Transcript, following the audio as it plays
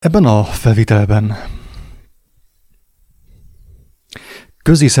Ebben a felvételben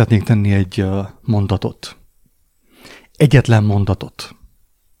közé szeretnék tenni egy mondatot. Egyetlen mondatot,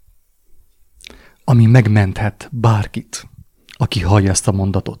 ami megmenthet bárkit, aki hallja ezt a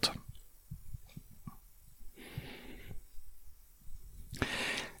mondatot.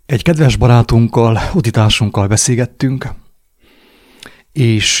 Egy kedves barátunkkal, utitársunkkal beszélgettünk,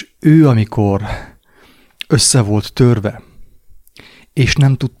 és ő, amikor össze volt törve, és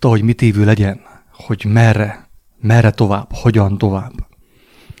nem tudta, hogy mit évő legyen, hogy merre tovább, hogyan tovább.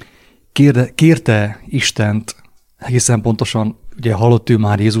 Kérte Istent, egészen pontosan, ugye hallott ő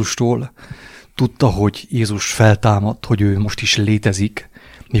már Jézustól, tudta, hogy Jézus feltámadt, hogy ő most is létezik,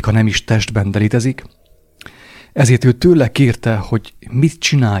 még ha nem is testben, de létezik. Ezért ő tőle kérte, hogy mit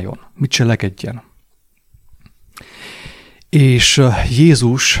csináljon, mit cselekedjen. És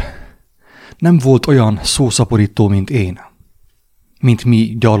Jézus nem volt olyan szószaporító, mint én, mint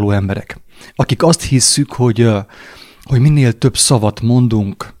mi gyarló emberek, akik azt hisszük, hogy minél több szavat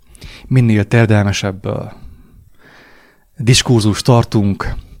mondunk, minél terjedelmesebb diskurzust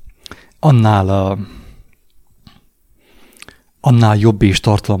tartunk, annál jobb és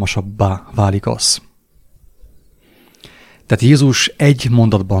tartalmasabbá válik az. Tehát Jézus egy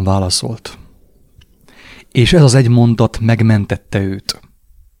mondatban válaszolt, és ez az egy mondat megmentette őt.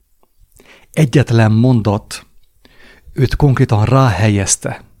 Egyetlen mondat őt konkrétan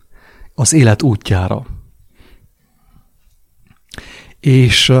ráhelyezte az élet útjára.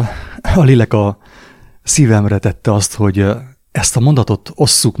 És a lélek a szívemre tette azt, hogy ezt a mondatot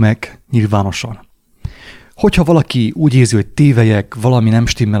osszuk meg nyilvánosan. Hogyha valaki úgy érzi, hogy tévelyek, valami nem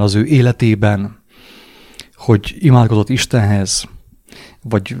stimmel az ő életében, hogy imádkozott Istenhez,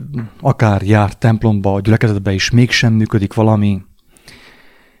 vagy akár járt templomba, gyülekezetbe is mégsem működik valami,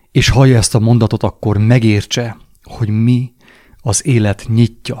 és hallja ezt a mondatot, akkor megértse, hogy mi az élet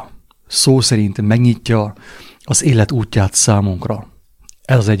nyitja. Szó szerint megnyitja az élet útját számunkra.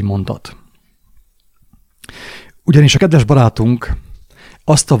 Ez az egy mondat. Ugyanis a kedves barátunk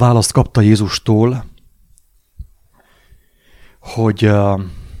azt a választ kapta Jézustól, hogy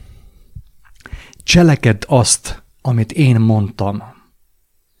cselekedd azt, amit én mondtam,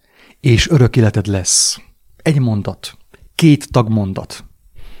 és örök életed lesz. Egy mondat, 2 tagmondat,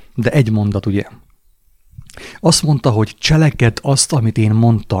 de egy mondat, ugye? Azt mondta, hogy cselekedd azt, amit én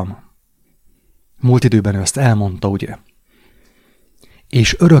mondtam. Múlt időben ő ezt elmondta, ugye?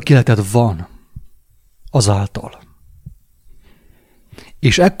 És örök életed van azáltal.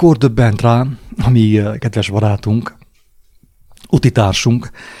 És ekkor döbbent rá, a mi kedves barátunk,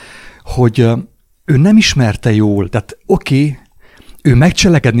 utitársunk, hogy ő nem ismerte jól, tehát ő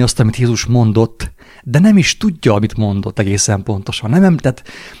megcselekedni azt, amit Jézus mondott, de nem is tudja, amit mondott egészen pontosan. Tehát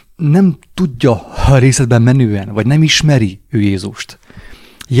nem tudja a részletben menően, vagy nem ismeri ő Jézust.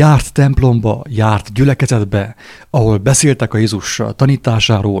 Járt templomba, járt gyülekezetbe, ahol beszéltek a Jézus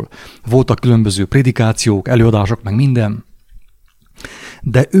tanításáról, voltak különböző prédikációk, előadások, meg minden.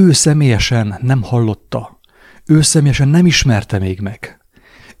 De ő személyesen nem hallotta, ő személyesen nem ismerte még meg.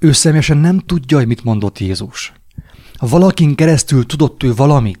 Ő személyesen nem tudja, hogy mit mondott Jézus. Valakin keresztül tudott ő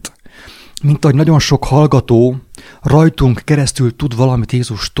valamit, mint ahogy nagyon sok hallgató rajtunk keresztül tud valamit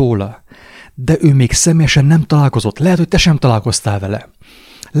Jézustól, de ő még személyesen nem találkozott. Lehet, hogy te sem találkoztál vele.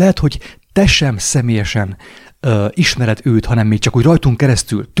 Lehet, hogy te sem személyesen ismered őt, hanem még csak úgy rajtunk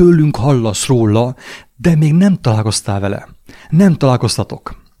keresztül, tőlünk hallasz róla, de még nem találkoztál vele. Nem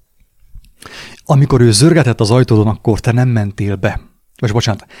találkoztatok. Amikor ő zörgetett az ajtódon, akkor te nem mentél be.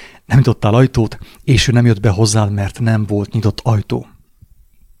 Nem nyitottál ajtót, és ő nem jött be hozzád, mert nem volt nyitott ajtó.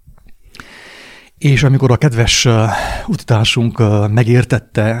 És amikor a kedves utitársunk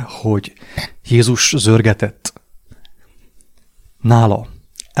megértette, hogy Jézus zörgetett nála,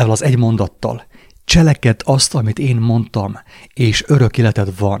 ezzel az egy mondattal, cselekedd azt, amit én mondtam, és örök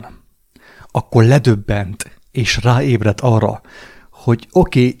életed van, akkor ledöbbent, és ráébredt arra,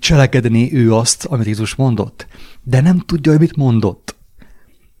 hogy cselekedné ő azt, amit Jézus mondott, de nem tudja, hogy mit mondott.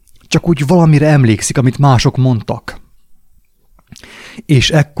 Csak úgy valamire emlékszik, amit mások mondtak. És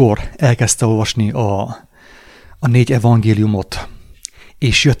ekkor elkezdte olvasni a 4 evangéliumot,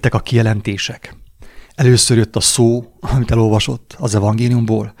 és jöttek a kijelentések. Először jött a szó, amit elolvasott az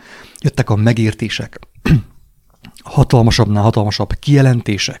evangéliumból, jöttek a megértések, hatalmasabbnál hatalmasabb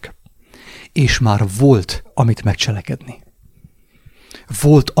kijelentések, és már volt, amit megcselekedni.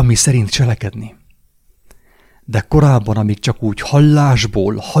 Volt, ami szerint cselekedni. De korábban, amíg csak úgy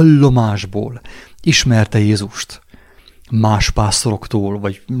hallomásból ismerte Jézust, más pásztoroktól,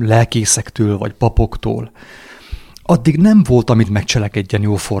 vagy lelkészektől, vagy papoktól, addig nem volt, amit megcselekedjen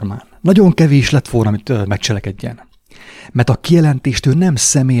jóformán. Nagyon kevés lett volna, amit megcselekedjen. Mert a kijelentést ő nem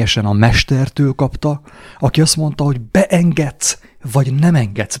személyesen a mestertől kapta, aki azt mondta, hogy beengedsz, vagy nem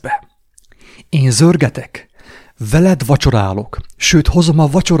engedsz be. Én zörgetek, veled vacsorálok, sőt hozom a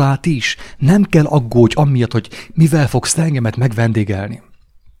vacsorát is, nem kell aggódj amiatt, hogy mivel fogsz te engemet megvendégelni.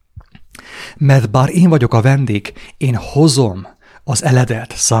 Mert bár én vagyok a vendég, én hozom az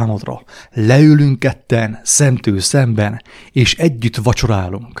eledet számodra. Leülünk ketten, szemtől szemben, és együtt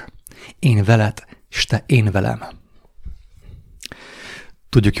vacsorálunk. Én veled, és te én velem.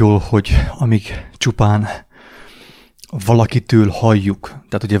 Tudjuk jól, hogy amíg csupán valakitől halljuk,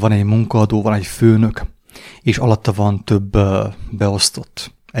 tehát ugye van egy munkaadó, van egy főnök, és alatta van több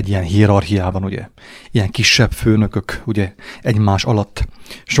beosztott, egy ilyen hierarchiában, ugye, ilyen kisebb főnökök, ugye, egymás alatt.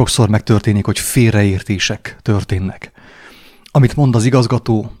 Sokszor megtörténik, hogy félreértések történnek. Amit mond az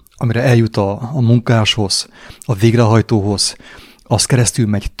igazgató, amire eljut a munkáshoz, a végrehajtóhoz, az keresztül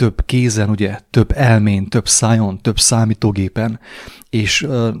megy több kézen, ugye, több elmén, több szájon, több számítógépen, és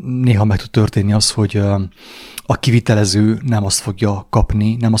néha meg tud történni az, hogy a kivitelező nem azt fogja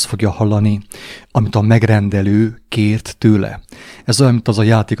kapni, nem azt fogja hallani, amit a megrendelő kért tőle. Ez olyan, mint az a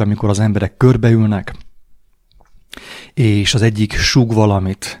játék, amikor az emberek körbeülnek, és az egyik súg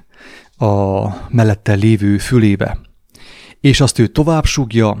valamit a mellette lévő fülébe, és azt ő tovább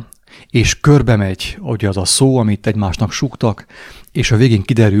súgja, és körbe megy, ugye az a szó, amit egymásnak súgtak, és a végén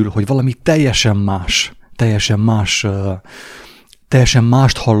kiderül, hogy valami teljesen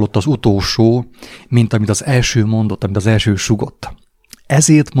mást hallott az utolsó, mint amit az első mondott, amit az első súgott.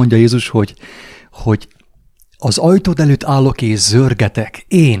 Ezért mondja Jézus, hogy az ajtód előtt állok és zörgetek,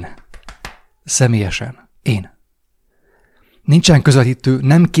 én, személyesen, én. Nincsen közvetítő,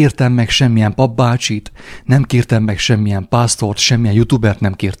 nem kértem meg semmilyen papbácsit, nem kértem meg semmilyen pásztort, semmilyen youtubert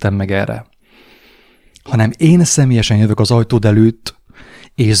nem kértem meg erre. Hanem én személyesen jövök az ajtód előtt,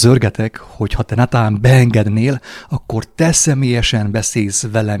 és zörgetek, hogy ha te netán beengednél, akkor te személyesen beszélsz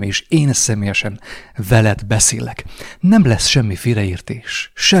velem, és én személyesen veled beszélek. Nem lesz semmi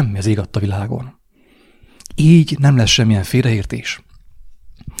félreértés, semmi az ég adta világon. Így nem lesz semmilyen félreértés.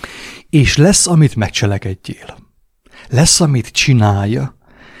 És lesz, amit megcselekedjél. Lesz, amit csinálj,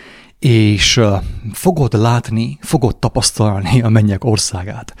 és fogod látni, fogod tapasztalni a mennyek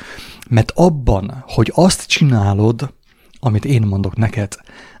országát. Mert abban, hogy azt csinálod, amit én mondok neked,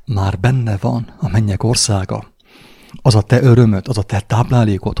 már benne van a mennyek országa. Az a te örömöd, az a te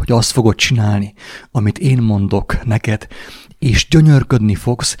táplálékod, hogy azt fogod csinálni, amit én mondok neked, és gyönyörködni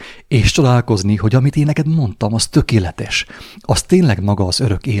fogsz, és csodálkozni, hogy amit én neked mondtam, az tökéletes. Az tényleg maga az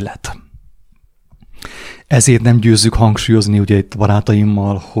örök élet. Ezért nem győzzük hangsúlyozni ugye itt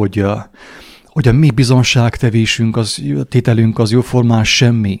barátaimmal, hogy a mi bizonságtevésünk, tételünk az jóformán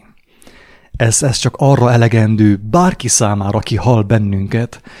semmi. Ez csak arra elegendő bárki számára, aki hall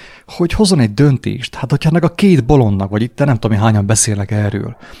bennünket, hogy hozzon egy döntést. Hát, hogyha ennek a két bolondnak, vagy itt nem tudom, hányan beszélnek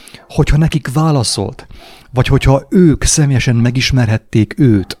erről, hogyha nekik válaszolt, vagy hogyha ők személyesen megismerhették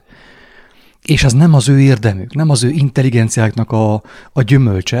őt, és ez nem az ő érdemük, nem az ő intelligenciáknak a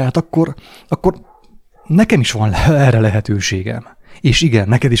gyümölcse, hát akkor nekem is van erre lehetőségem. És igen,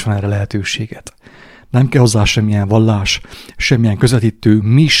 neked is van erre lehetőséged. Nem kell hozzá semmilyen vallás, semmilyen közvetítő,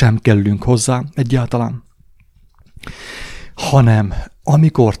 mi sem kellünk hozzá egyáltalán. Hanem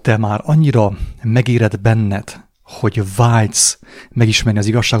amikor te már annyira megéred benned, hogy vágysz megismerni az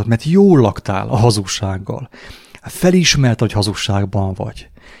igazságot, mert jól laktál a hazugsággal, felismert, hogy hazugságban vagy,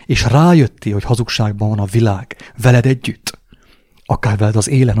 és rájöttél, hogy hazugságban van a világ, veled együtt, akár veled az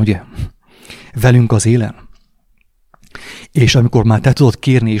élen, ugye? Velünk az élen. És amikor már te tudod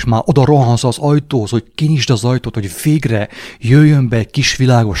kérni, és már oda rohansz az ajtóhoz, hogy kinyisd az ajtót, hogy végre jöjjön be egy kis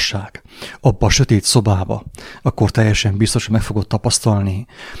világosság abba a sötét szobába, akkor teljesen biztos, hogy meg fogod tapasztalni,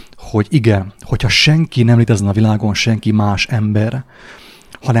 hogy igen, hogyha senki nem létezne a világon, senki más ember,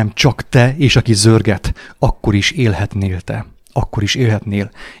 hanem csak te és aki zörget, akkor is élhetnél te. Akkor is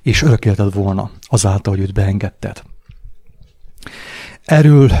élhetnél, és örökélted volna azáltal, hogy őt beengedted.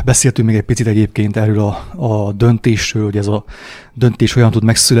 Erről beszéltünk még egy picit egyébként, erről a döntésről, hogy ez a döntés olyan tud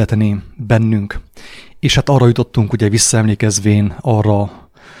megszületni bennünk. És hát arra jutottunk, ugye visszaemlékezvén arra,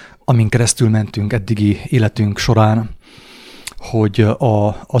 amin keresztül mentünk eddigi életünk során, hogy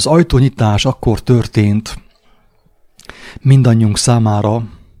az ajtónyitás akkor történt mindannyiunk számára,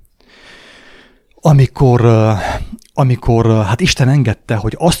 amikor hát Isten engedte,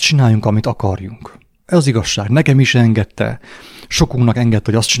 hogy azt csináljunk, amit akarjunk. Ez az igazság. Nekem is engedte, sokunknak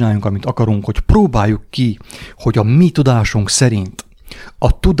engedte, hogy azt csináljunk, amit akarunk, hogy próbáljuk ki, hogy a mi tudásunk szerint,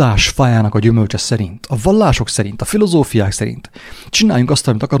 a tudás fájának a gyümölcse szerint, a vallások szerint, a filozófiák szerint csináljunk azt,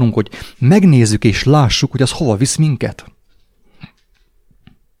 amit akarunk, hogy megnézzük és lássuk, hogy az hova visz minket.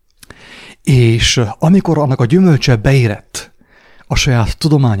 És amikor annak a gyümölcse beérett, a saját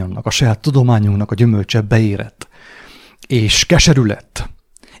tudományunknak a gyümölcse beérett, és keserű lett,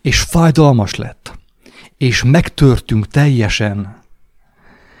 és fájdalmas lett, és megtörtünk teljesen,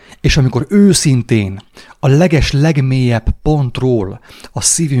 és amikor őszintén a legmélyebb pontról, a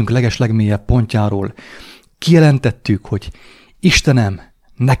szívünk legmélyebb pontjáról kijelentettük, hogy Istenem,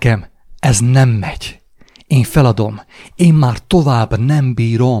 nekem ez nem megy, én feladom, én már tovább nem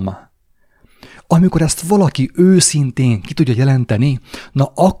bírom. Amikor ezt valaki őszintén ki tudja jelenteni,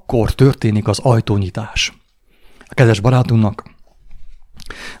 na akkor történik az ajtónyitás. A kedves barátunknak,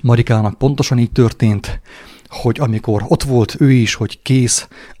 Marikának pontosan így történt, hogy amikor ott volt ő is, hogy kész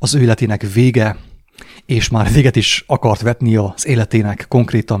az ő életének vége, és már véget is akart vetni az életének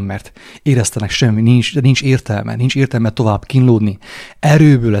konkrétan, mert éreztenek semmi, nincs értelme tovább kínlódni.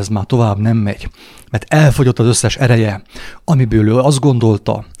 Erőből ez már tovább nem megy, mert elfogyott az összes ereje, amiből ő azt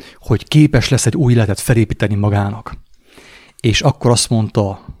gondolta, hogy képes lesz egy új életet felépíteni magának. És akkor azt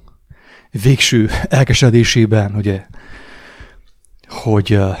mondta végső elkeseredésében, ugye,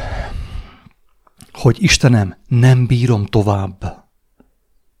 hogy Istenem, nem bírom tovább.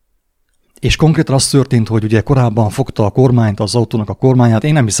 És konkrétan az történt, hogy ugye korábban fogta a kormányt, az autónak a kormányát.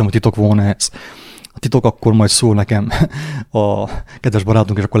 Én nem hiszem, hogy titok volna ez. A titok akkor majd szól nekem a kedves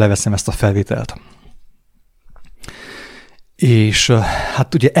barátunk, és akkor leveszem ezt a felvételt. És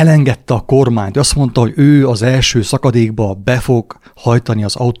hát ugye elengedte a kormányt. Azt mondta, hogy ő az első szakadékba be fog hajtani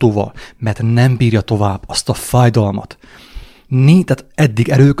az autóval, mert nem bírja tovább azt a fájdalmat. Tehát eddig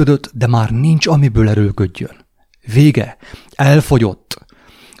erőködött, de már nincs, amiből erőködjön. Vége. Elfogyott.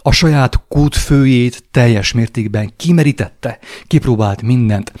 A saját kútfőjét teljes mértékben kimerítette, kipróbált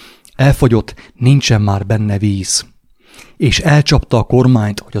mindent. Elfogyott, nincsen már benne víz. És elcsapta a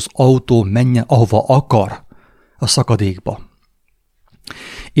kormányt, hogy az autó menjen, ahova akar, a szakadékba.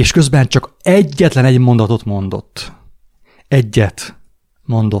 És közben csak egyetlen egy mondatot mondott. Egyet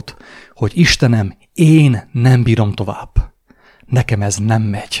mondott, hogy Istenem, én nem bírom tovább. Nekem ez nem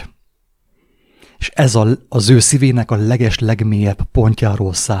megy. És ez az ő szívének a legmélyebb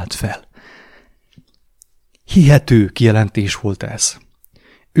pontjáról szállt fel. Hihető kijelentés volt ez.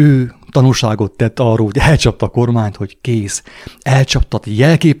 Ő tanúságot tett arról, hogy elcsapta a kormányt, hogy kész. Elcsapta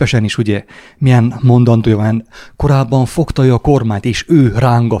jelképesen is, ugye, milyen mondandója van. Korábban fogta ő a kormányt, és ő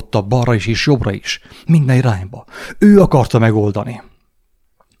rángatta balra is és jobbra is. Minden irányba. Ő akarta megoldani.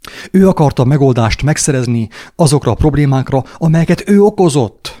 Ő akarta megoldást megszerezni azokra a problémákra, amelyeket ő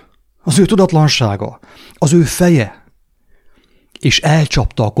okozott. Az ő tudatlansága, az ő feje. És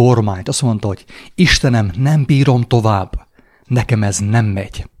elcsapta a kormányt. Azt mondta, hogy Istenem, nem bírom tovább. Nekem ez nem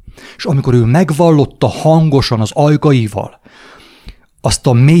megy. És amikor ő megvallotta hangosan az ajkaival azt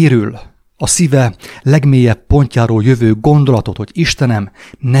a mélyről, a szíve legmélyebb pontjáról jövő gondolatot, hogy Istenem,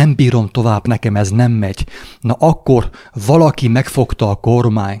 nem bírom tovább, nekem ez nem megy, na akkor valaki megfogta a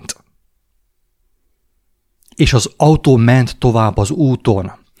kormányt. És az autó ment tovább az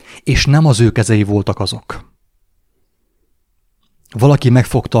úton, és nem az ő kezei voltak azok. Valaki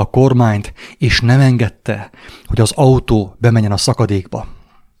megfogta a kormányt, és nem engedte, hogy az autó bemenjen a szakadékba.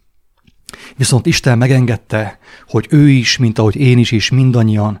 Viszont Isten megengedte, hogy ő is, mint ahogy én is, és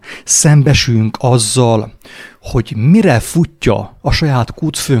mindannyian szembesülünk azzal, hogy mire futja a saját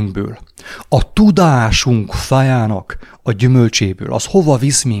kútfőnkből, a tudásunk fájának a gyümölcséből, az hova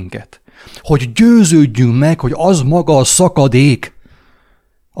visz minket, hogy győződjünk meg, hogy az maga a szakadék,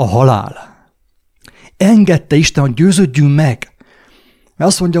 a halál. Engedte Isten, hogy győződjünk meg,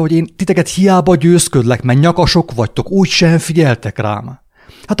 mert azt mondja, hogy én titeket hiába győzködlek, mert nyakasok vagytok, úgy sem figyeltek rám.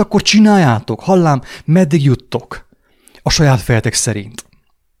 Hát akkor csináljátok, hallám, meddig juttok a saját fejetek szerint.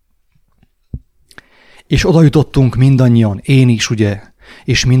 És oda jutottunk mindannyian, én is ugye,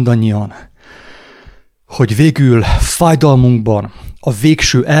 és mindannyian, hogy végül fájdalmunkban, a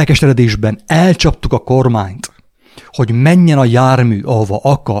végső elkeseredésben elcsaptuk a kormányt, hogy menjen a jármű, ahova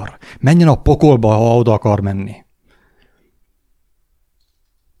akar, menjen a pokolba, ha oda akar menni.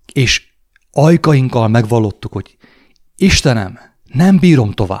 És ajkainkkal megvallottuk, hogy Istenem, nem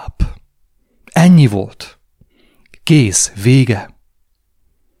bírom tovább. Ennyi volt. Kész, vége.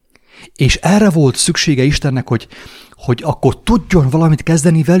 És erre volt szüksége Istennek, hogy akkor tudjon valamit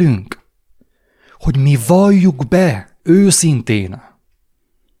kezdeni velünk. Hogy mi valljuk be őszintén,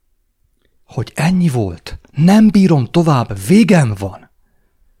 hogy ennyi volt. Nem bírom tovább, végem van.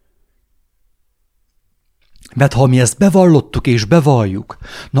 Mert ha mi ezt bevallottuk és bevalljuk,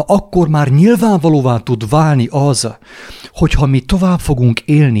 na akkor már nyilvánvalóvá tud válni az, hogyha mi tovább fogunk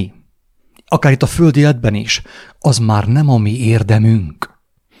élni, akár itt a földi életben is, az már nem a mi érdemünk.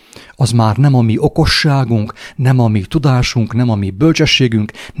 az már nem a mi okosságunk, nem a mi tudásunk, nem a mi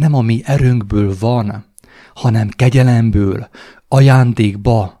bölcsességünk, nem a mi erőnkből van, hanem kegyelemből,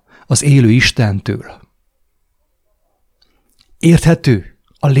 ajándékba, az élő Istentől. Érthető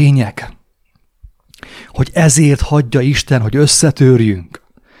a lényeg, hogy ezért hagyja Isten, hogy összetörjünk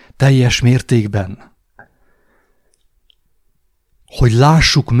teljes mértékben. Hogy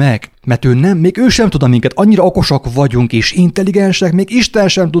lássuk meg, mert még ő sem tud minket, annyira okosak vagyunk és intelligensek, még Isten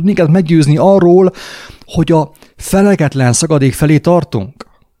sem tud minket meggyőzni arról, hogy a felegetlen szakadék felé tartunk.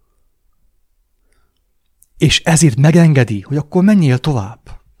 És ezért megengedi, hogy akkor menjél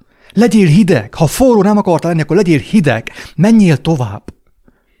tovább. Legyél hideg, ha forró nem akartál lenni, akkor legyél hideg, menjél tovább.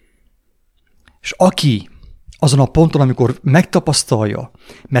 És aki azon a ponton, amikor megtapasztalja,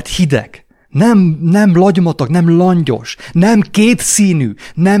 mert hideg, nem lagymatag, nem langyos, nem kétszínű,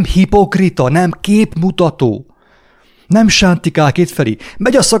 nem hipokrita, nem képmutató, nem sántikál kétfelé,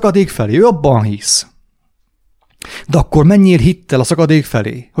 megy a szakadék felé, ő abban hisz. De akkor menjél hittel a szakadék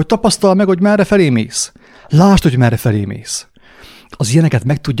felé, hogy tapasztald meg, hogy merre felé mész. Lásd, hogy merre felé mész. Az ilyeneket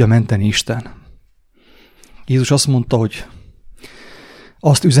meg tudja menteni Isten. Jézus azt mondta, hogy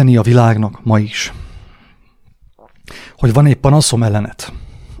azt üzeni a világnak ma is, hogy van egy panaszom ellenet.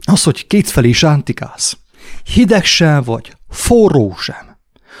 Az, hogy kétfelé sántikálsz. Hideg sem vagy, forró sem.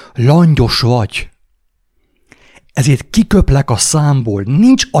 Langyos vagy. Ezért kiköplek a számból,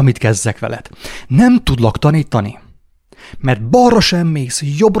 nincs amit kezdjek veled. Nem tudlak tanítani, mert balra sem mész,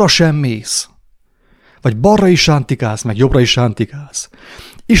 jobbra sem mész. Vagy balra is sántikálsz, meg jobbra is sántikálsz.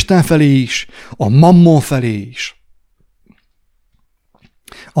 Isten felé is, a mammon felé is.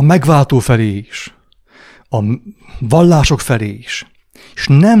 A megváltó felé is. A vallások felé is. És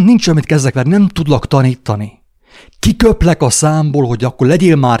nincs amit kezdek veled, nem tudlak tanítani. Kiköplek a számból, hogy akkor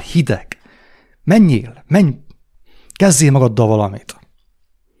legyél már hideg. Menj, kezdjél magaddal valamit.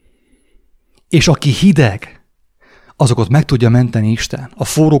 És aki hideg, azokat meg tudja menteni Isten. A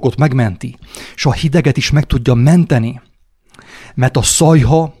forrókot megmenti, és a hideget is meg tudja menteni. Mert a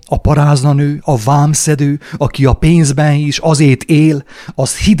szajha, a paráznanő, a vámszedő, aki a pénzben is azért él,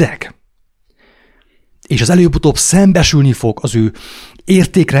 az hideg. És az előbb-utóbb szembesülni fog az ő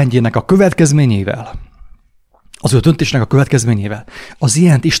értékrendjének a következményével, az ő döntésnek a következményével. Az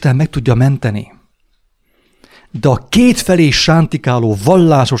ilyent Isten meg tudja menteni. De a kétfelé sántikáló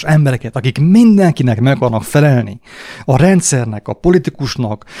vallásos embereket, akik mindenkinek meg akarnak felelni, a rendszernek, a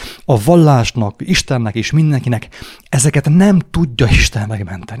politikusnak, a vallásnak, Istennek és mindenkinek, ezeket nem tudja Isten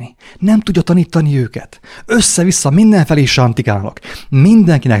megmenteni. Nem tudja tanítani őket. Össze-vissza mindenfelé sántikálnak.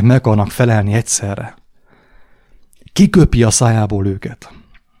 Mindenkinek meg akarnak felelni egyszerre. Kiköpi a szájából őket.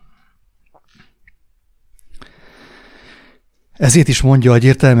 Ezért is mondja, hogy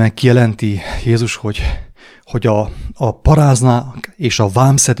egyértelműen kijelenti Jézus, hogy a paráznák és a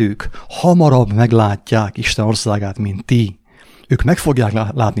vámszedők hamarabb meglátják Isten országát, mint ti. Ők meg fogják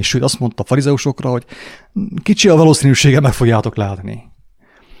látni, sőt azt mondta a farizeusokra, hogy kicsi a valószínűsége, meg fogjátok látni.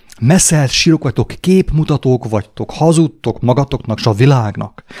 Messzelt sírok vagytok, képmutatók vagytok, hazudtok magatoknak és a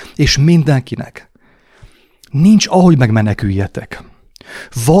világnak, és mindenkinek. Nincs, ahogy megmeneküljetek.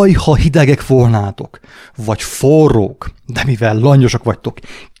 Vaj, ha hidegek volnátok, vagy forrók, de mivel langyosak vagytok,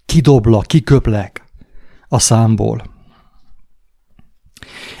 kidoblak, kiköplek a számból.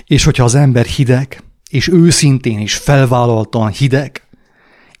 És hogyha az ember hideg, és őszintén is felvállaltan hideg,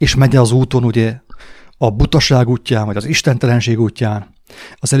 és megy az úton, ugye, a butaság útján, vagy az istentelenség útján,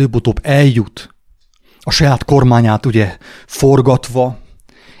 az előbb-utóbb eljut a saját kormányát, ugye, forgatva,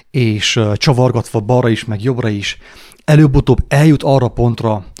 és csavargatva balra is, meg jobbra is, előbb-utóbb eljut arra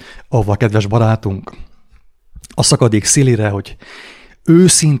pontra, ahova kedves barátunk, a szakadék szélére, hogy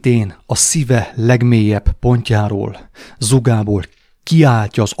őszintén a szíve legmélyebb pontjáról, zugából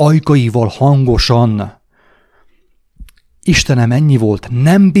kiáltja az ajkaival hangosan: Istenem, ennyi volt,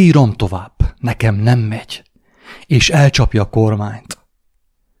 nem bírom tovább, nekem nem megy. És elcsapja a kormányt.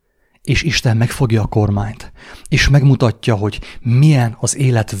 És Isten megfogja a kormányt, és megmutatja, hogy milyen az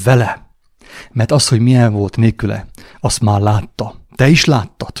élet vele. Mert az, hogy milyen volt nélküle, azt már látta. Te is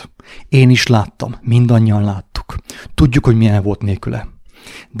láttad, én is láttam, mindannyian láttuk. Tudjuk, hogy milyen volt nélküle.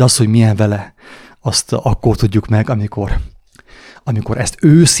 De az, hogy milyen vele, azt akkor tudjuk meg, amikor ezt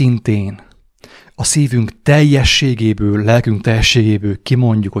őszintén, a szívünk teljességéből, lelkünk teljességéből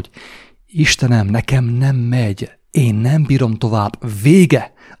kimondjuk, hogy Istenem, nekem nem megy, én nem bírom tovább,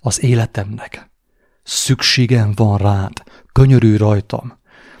 vége az életemnek. Szükségem van rád, könyörülj rajtam.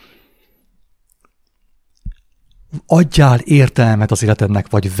 Adjál értelmet az életednek,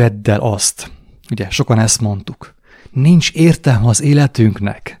 vagy vedd el azt. Ugye, sokan ezt mondtuk. Nincs értelme az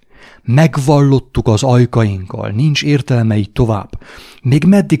életünknek, Megvallottuk az ajkainkkal, nincs értelme így tovább. Még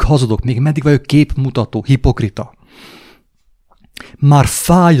meddig hazudok, még meddig vagyok képmutató, hipokrita. Már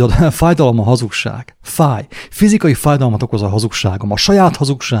fájdalom a hazugság. Fáj. Fizikai fájdalmat okoz a hazugságom, a saját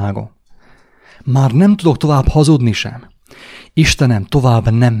hazugságom. Már nem tudok tovább hazudni sem. Istenem,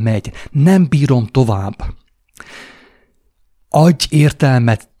 tovább nem megy. Nem bírom tovább. Adj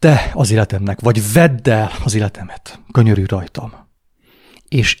értelmet te az életemnek, vagy vedd el az életemet. Könyörülj rajtam.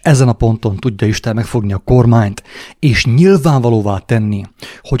 És ezen a ponton tudja Isten megfogni a kormányt, és nyilvánvalóvá tenni,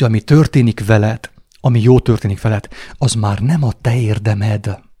 hogy ami történik veled, ami jó történik veled, az már nem a te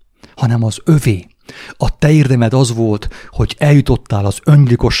érdemed, hanem az övé. A te érdemed az volt, hogy eljutottál az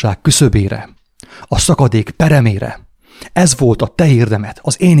öngyilkosság küszöbére, a szakadék peremére. Ez volt a te érdemed,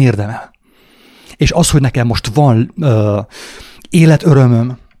 az én érdemem. És az, hogy nekem most van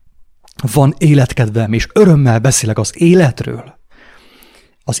életörömöm, van életkedvem, és örömmel beszélek az életről,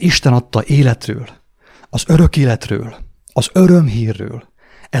 az Isten adta életről, az örök életről, az örömhírről,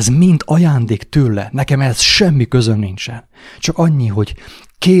 ez mind ajándék tőle, nekem ez semmi közöm nincsen. Csak annyi, hogy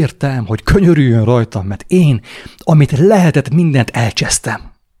kértem, hogy könyörüljön rajtam, mert én, amit lehetett, mindent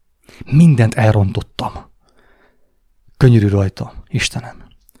elcsesztem. Mindent elrontottam. Könyörülj rajtam, Istenem,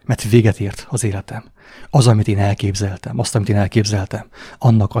 mert véget ért az életem. Az, amit én elképzeltem,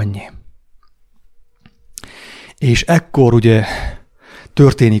 annak annyi. És ekkor ugye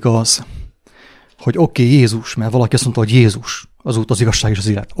történik az, hogy oké, Jézus, mert valaki azt mondta, hogy Jézus, az út, az igazság és az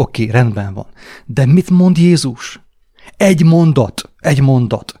élet. Oké, rendben van. De mit mond Jézus? Egy mondat.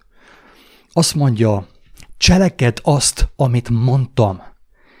 Azt mondja, cselekedd azt, amit mondtam,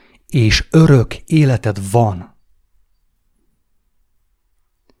 és örök életed van.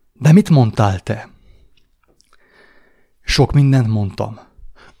 De mit mondtál te? Sok mindent mondtam.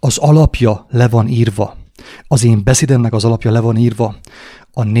 Az alapja le van írva. Az én beszédemnek az alapja le van írva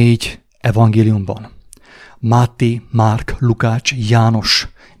a 4 evangéliumban. Máté, Márk, Lukács, János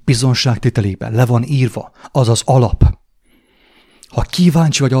bizonságtételében le van írva, az az alap. Ha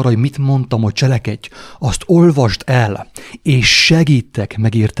kíváncsi vagy arra, hogy mit mondtam, hogy cselekedj, azt olvasd el, és segítek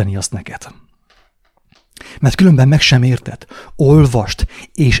megérteni azt neked. Mert különben meg sem érted. Olvasd,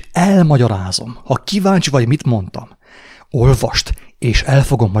 és elmagyarázom. Ha kíváncsi vagy, mit mondtam, olvasd, és el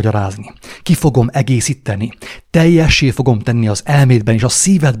fogom magyarázni. Ki fogom egészíteni. Teljessé fogom tenni az elmédben és a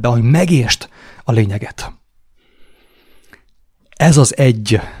szívedben, hogy megértsd a lényeget. Ez az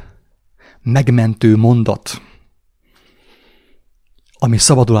egy megmentő mondat, ami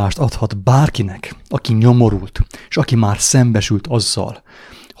szabadulást adhat bárkinek, aki nyomorult, és aki már szembesült azzal,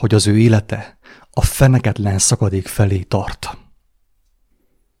 hogy az ő élete a feneketlen szakadék felé tart.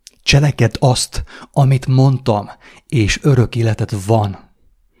 Cselekedd azt, amit mondtam, és örök életed van.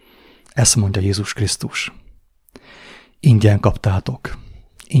 Ezt mondja Jézus Krisztus. Ingyen kaptátok,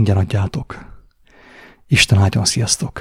 ingyen adjátok. Isten áldjon, sziasztok!